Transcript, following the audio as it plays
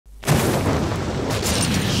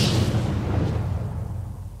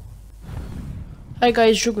Hi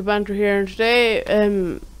guys, Rugby Banter here, and today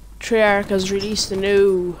Treyarch has released a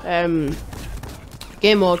new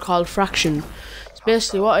game mode called Fraction. So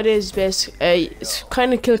basically what it is, it's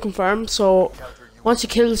kind of kill confirmed, so once you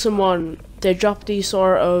kill someone, they drop these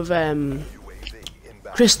sort of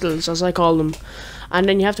crystals, as I call them, and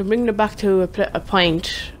then you have to bring them back to a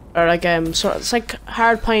point, or like it's like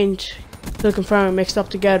hard point, kill confirm mixed up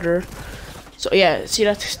together. So yeah, see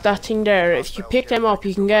that thing there. If you pick them up,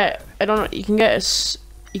 you can get you can get as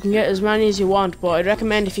many as you want. But I'd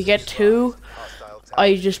recommend if you get two,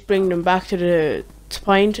 I just bring them back to the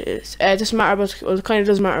point. It doesn't matter about it kind of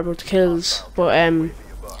doesn't matter about the kills. But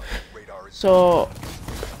so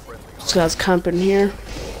this guy's camping here.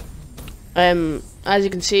 As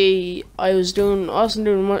you can see, I wasn't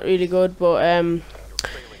doing really good, but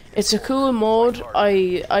it's a cool mode.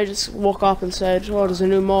 I just woke up and said, "Oh, there's a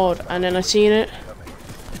new mode," and then I seen it,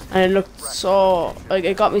 and it looked so like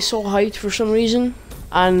it got me so hyped for some reason,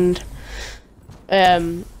 and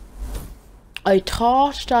I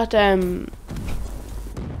thought that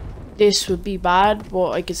this would be bad, but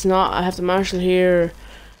like it's not. I have the marshal here,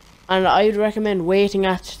 and I'd recommend waiting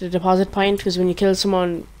at the deposit point, because when you kill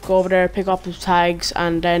someone, go over there, pick up the tags,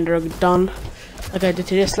 and then they're done. Like I did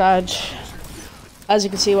to this lad. As you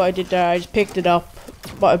can see what I did there, I just picked it up,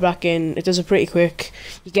 brought it back in. It does it pretty quick.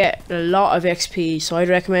 You get a lot of XP, so I'd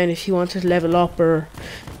recommend if you want to level up or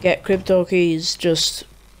get crypto keys, just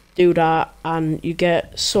do that and you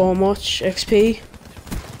get so much XP.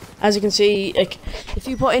 As you can see, like if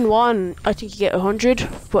you put in one, I think you get 100,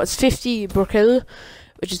 but it's 50 per kill,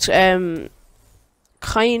 which is kinda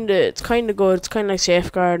good. It's kinda like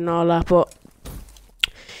Safeguard and all that, but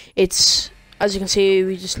it's, as you can see,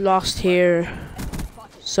 we just lost here.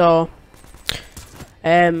 So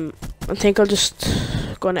I think I'll just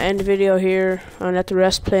gonna end the video here and let the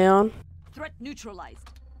rest play on. Threat neutralized.